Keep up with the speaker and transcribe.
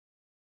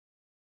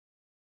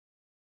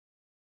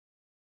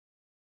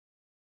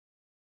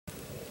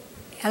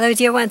Hello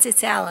dear ones,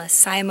 it's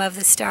Alice. I am of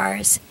the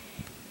stars.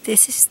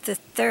 This is the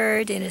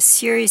third in a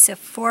series of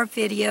 4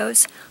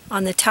 videos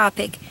on the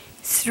topic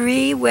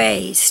 3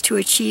 Ways to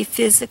Achieve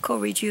Physical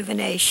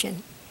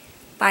Rejuvenation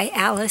by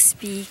Alice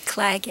B.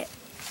 Clagett.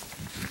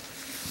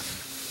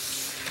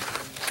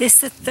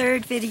 This, the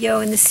third video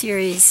in the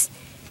series,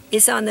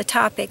 is on the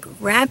topic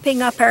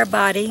ramping up our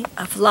body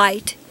of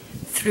light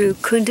through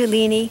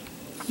Kundalini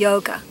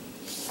Yoga.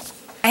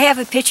 I have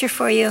a picture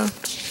for you.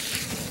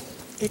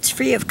 It's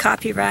free of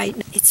copyright.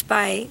 It's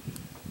by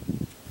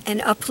an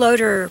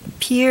uploader,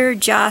 Pierre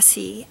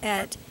Jossi,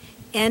 at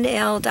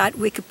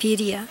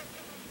nl.wikipedia.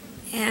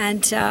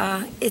 And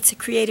it's a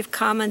Creative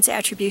Commons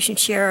Attribution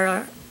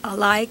Share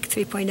Alike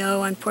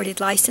 3.0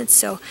 unported license,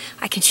 so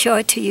I can show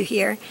it to you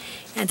here.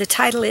 And the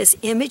title is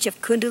Image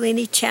of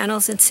Kundalini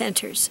Channels and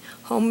Centers.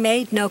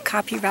 Homemade, no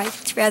copyright.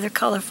 It's rather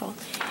colorful.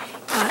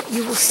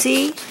 You will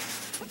see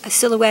a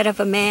silhouette of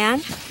a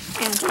man,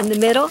 and in the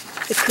middle,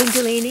 the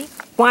Kundalini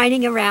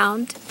winding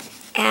around,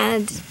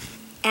 and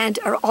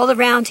are all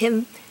around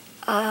him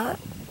a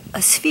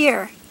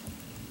sphere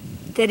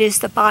that is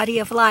the body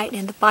of light.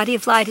 And the body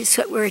of light is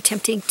what we're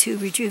attempting to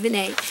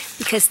rejuvenate,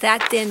 because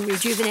that then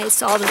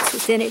rejuvenates all that's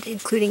within it,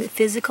 including the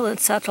physical and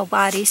subtle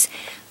bodies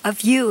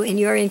of you in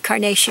your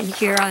incarnation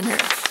here on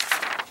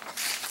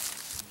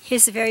Earth.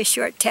 Here's a very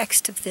short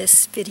text of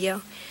this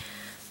video.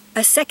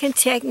 A second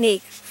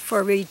technique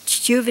for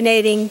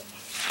rejuvenating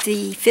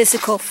the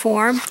physical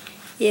form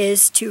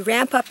is to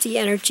ramp up the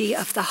energy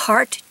of the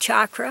heart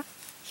chakra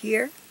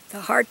here,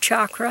 the heart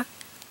chakra,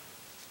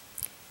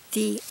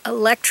 the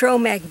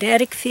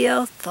electromagnetic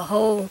field, the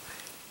whole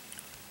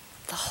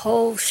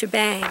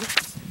shebang,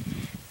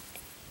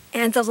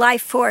 and the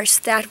life force,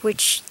 that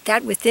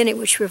within it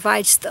which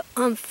provides the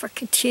oomph for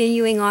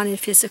continuing on in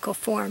physical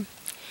form,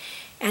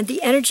 and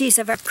the energies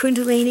of our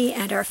Kundalini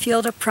and our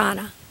field of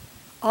prana,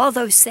 all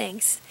those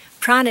things.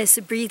 Prana is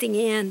the breathing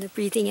in, the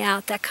breathing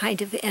out, that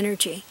kind of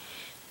energy.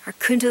 Our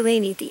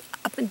Kundalini, the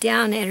up and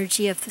down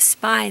energy of the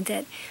spine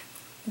that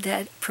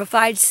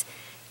provides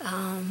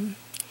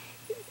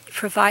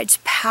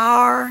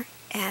power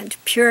and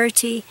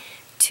purity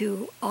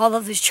to all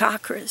of the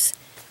chakras.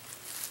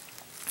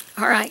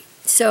 All right,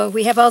 so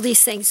we have all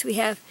these things. We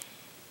have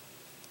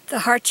the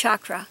heart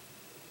chakra.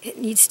 It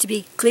needs to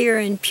be clear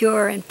and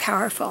pure and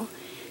powerful.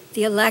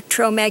 The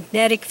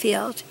electromagnetic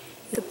field,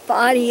 the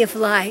body of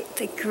light,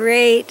 the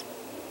great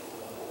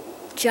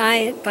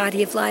giant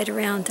body of light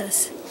around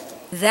us.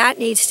 That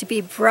needs to be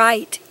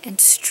bright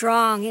and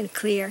strong and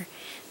clear.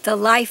 The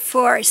life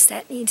force,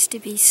 that needs to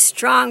be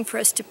strong for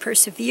us to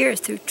persevere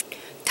through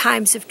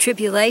times of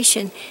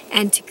tribulation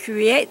and to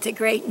create the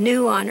great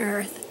new on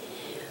earth.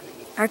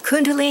 Our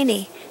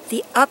Kundalini,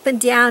 the up and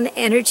down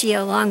energy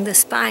along the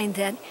spine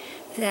that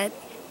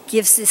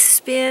gives the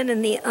spin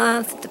and the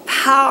oomph, the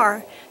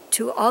power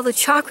to all the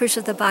chakras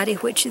of the body,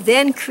 which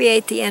then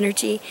create the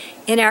energy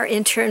in our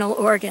internal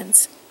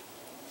organs,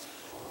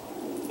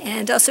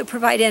 and also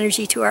provide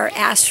energy to our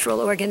astral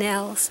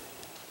organelles.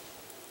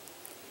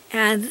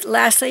 And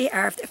lastly,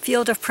 our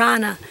field of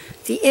prana,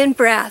 the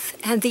in-breath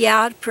and the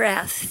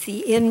out-breath,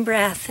 the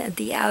in-breath and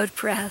the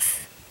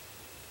out-breath.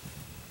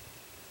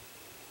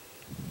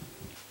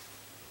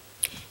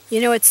 You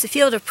know, it's the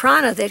field of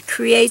prana that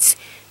creates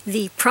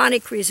the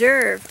pranic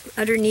reserve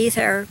underneath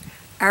our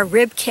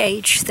rib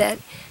cage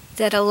that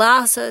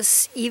allows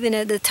us, even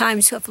at the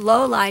times of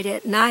low light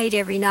at night,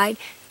 every night,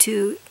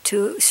 to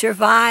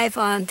survive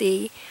on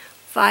the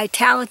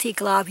vitality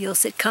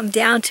globules that come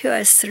down to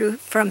us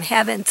from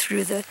heaven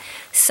through the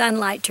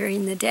sunlight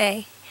during the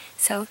day.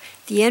 So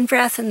the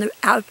in-breath and the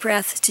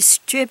out-breath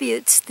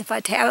distributes the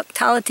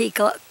vitality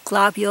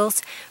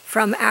globules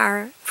from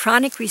our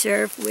pranic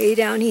reserve way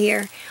down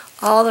here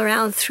all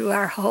around through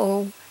our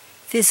whole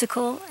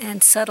physical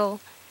and subtle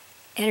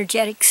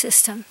energetic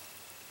system.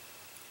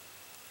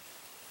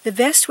 The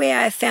best way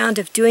I have found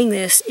of doing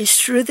this is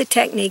through the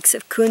techniques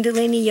of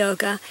Kundalini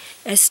Yoga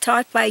as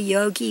taught by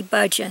Yogi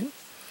Bhajan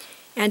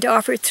and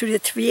offered through the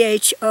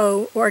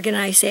 3HO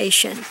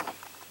organization.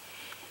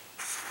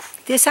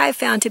 This I have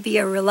found to be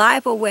a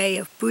reliable way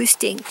of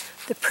boosting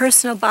the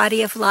personal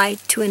body of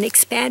light to an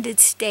expanded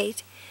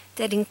state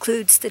that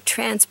includes the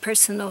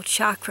transpersonal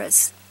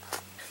chakras.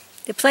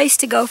 The place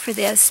to go for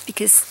this,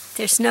 because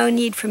there's no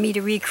need for me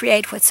to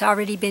recreate what's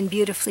already been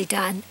beautifully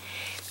done,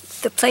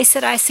 the place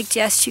that I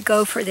suggest you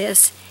go for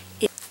this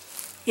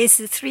is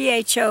the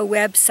 3HO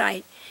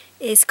website.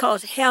 It's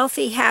called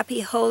Healthy,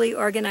 Happy, Holy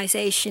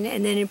Organization,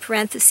 and then in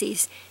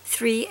parentheses,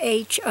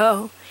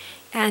 3HO.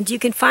 And you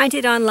can find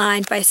it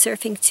online by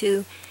surfing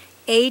to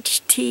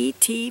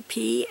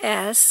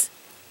https://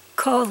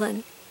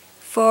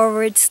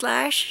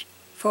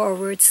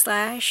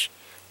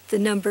 the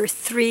number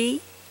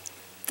 3,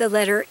 the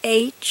letter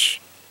H,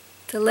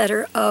 the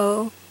letter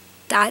O.org.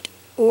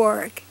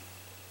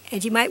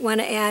 And you might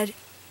want to add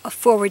a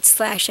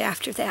 /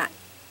 after that.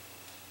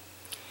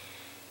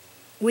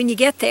 When you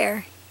get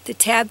there, the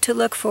tab to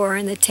look for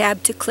and the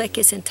tab to click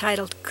is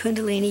entitled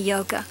Kundalini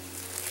Yoga.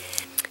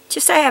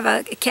 Just I have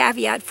a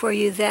caveat for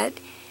you that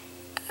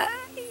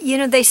You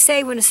know, they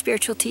say when a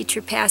spiritual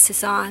teacher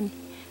passes on,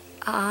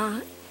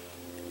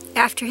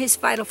 after his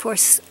vital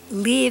force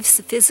leaves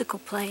the physical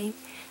plane,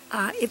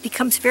 it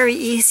becomes very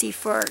easy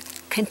for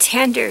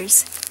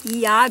contenders,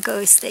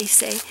 yagos, they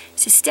say,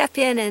 to step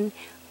in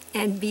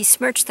and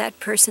besmirch that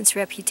person's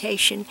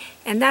reputation.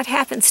 And that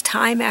happens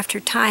time after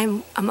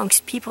time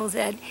amongst people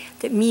that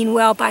mean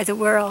well by the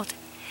world.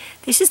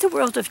 This is the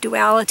world of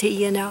duality,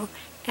 you know,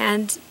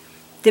 and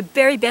the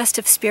very best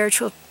of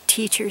spiritual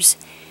teachers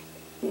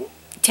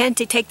tend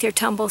to take their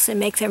tumbles and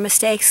make their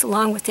mistakes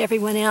along with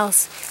everyone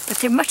else, but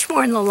they're much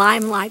more in the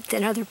limelight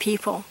than other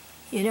people,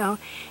 you know,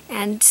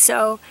 and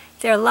so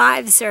their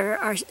lives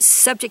are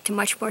subject to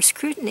much more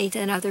scrutiny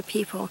than other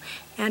people.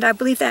 And I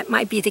believe that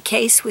might be the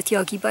case with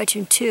Yogi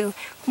Bhajan too,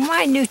 whom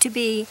I knew to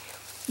be,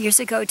 years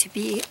ago, to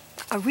be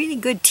a really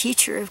good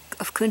teacher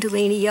of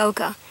Kundalini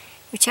Yoga,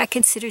 which I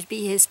consider to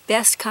be his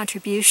best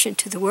contribution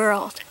to the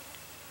world.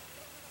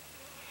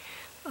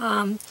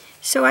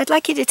 So I'd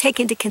like you to take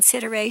into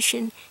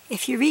consideration,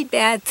 if you read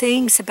bad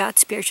things about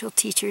spiritual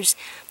teachers,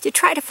 to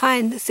try to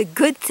find the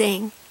good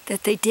thing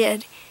that they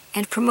did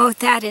and promote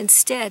that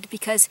instead,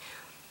 because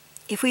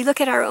if we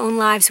look at our own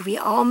lives, we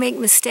all make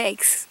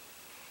mistakes.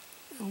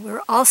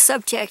 We're all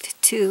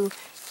subject to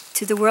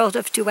the world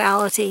of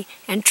duality,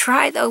 and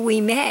try though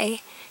we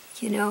may,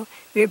 you know,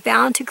 we're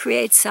bound to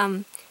create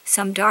some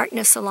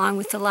darkness along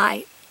with the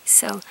light.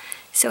 So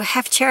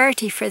have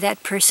charity for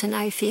that person,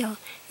 I feel,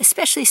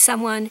 especially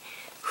someone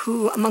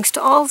who, amongst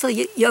all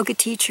the yoga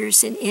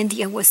teachers in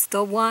India, was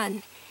the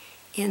one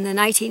in the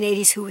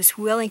 1980s who was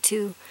willing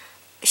to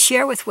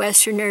share with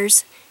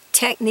Westerners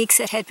techniques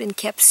that had been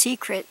kept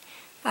secret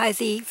by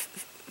the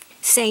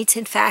saints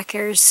and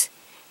fakirs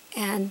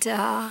and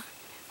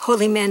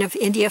holy men of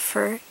India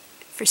for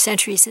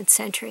centuries and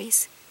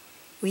centuries.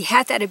 We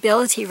have that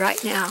ability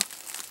right now.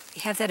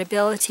 We have that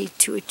ability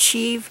to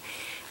achieve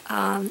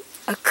a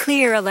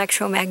clear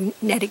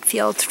electromagnetic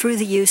field through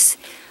the use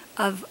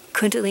of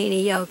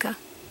Kundalini Yoga.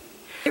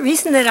 The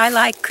reason that I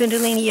like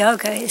Kundalini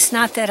Yoga is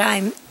not that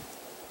I'm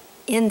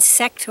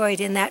insectoid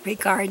in that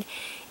regard.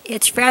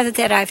 It's rather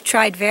that I've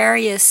tried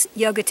various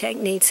yoga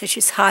techniques such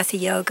as Hatha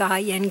Yoga,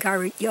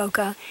 Iyengar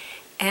Yoga,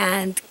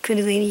 and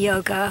Kundalini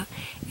Yoga.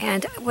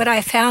 And what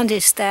I found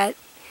is that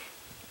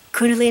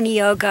Kundalini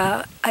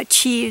Yoga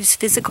achieves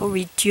physical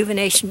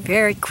rejuvenation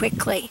very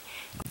quickly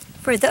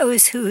for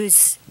those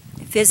whose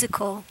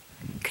physical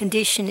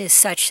condition is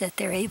such that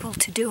they're able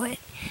to do it.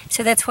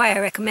 So that's why I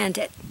recommend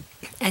it.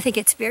 I think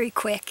it's very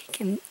quick. It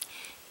can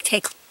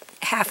take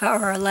half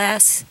hour or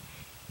less.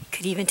 It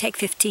could even take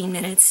 15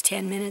 minutes,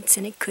 10 minutes,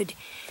 and it could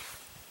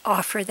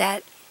offer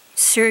that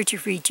surge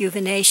of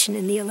rejuvenation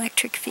in the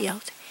electric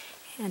field.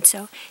 And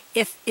so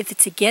if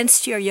it's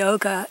against your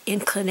yoga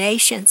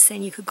inclinations,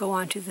 then you could go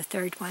on to the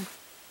third one.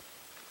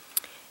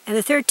 And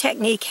the third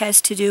technique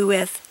has to do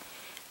with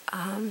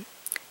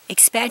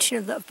expansion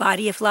of the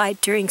body of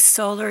light during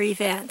solar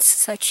events,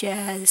 such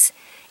as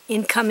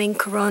incoming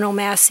coronal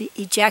mass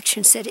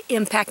ejections that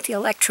impact the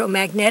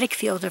electromagnetic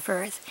field of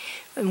Earth.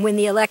 And when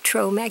the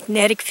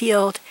electromagnetic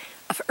field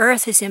of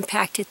Earth is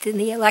impacted, then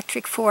the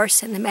electric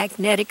force and the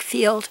magnetic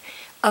field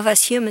of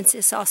us humans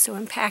is also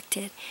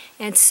impacted.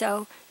 And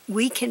so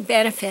we can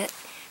benefit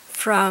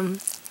from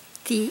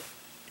the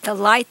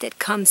light that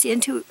comes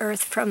into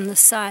Earth from the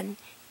sun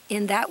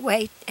in that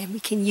way, and we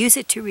can use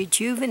it to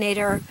rejuvenate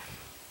our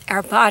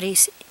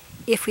bodies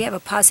if we have a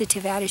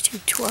positive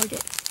attitude toward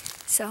it.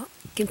 So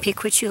you can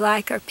pick what you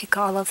like or pick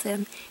all of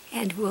them,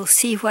 and we'll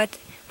see what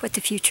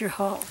the future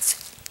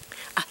holds.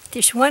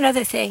 There's one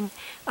other thing.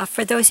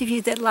 For those of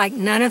you that like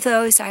none of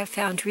those, I have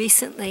found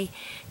recently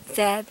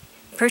that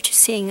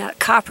purchasing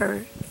copper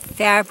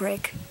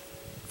fabric,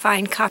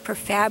 fine copper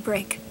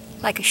fabric,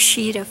 like a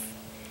sheet of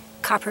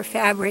copper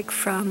fabric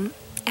from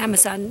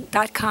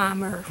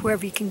Amazon.com or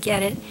wherever you can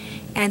get it,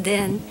 and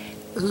then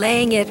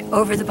laying it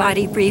over the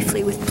body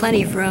briefly with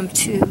plenty of room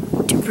to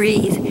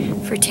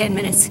breathe for 10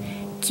 minutes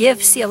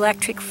gives the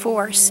electric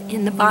force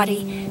in the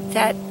body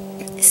that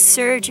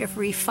surge of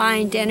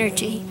refined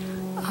energy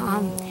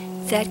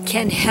that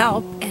can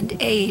help and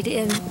aid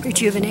in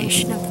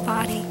rejuvenation of the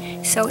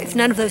body. So if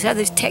none of those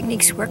other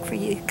techniques work for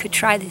you, you could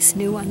try this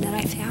new one that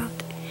I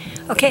found.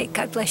 Okay,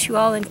 God bless you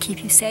all and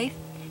keep you safe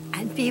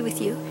and be with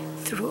you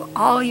through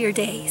all your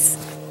days.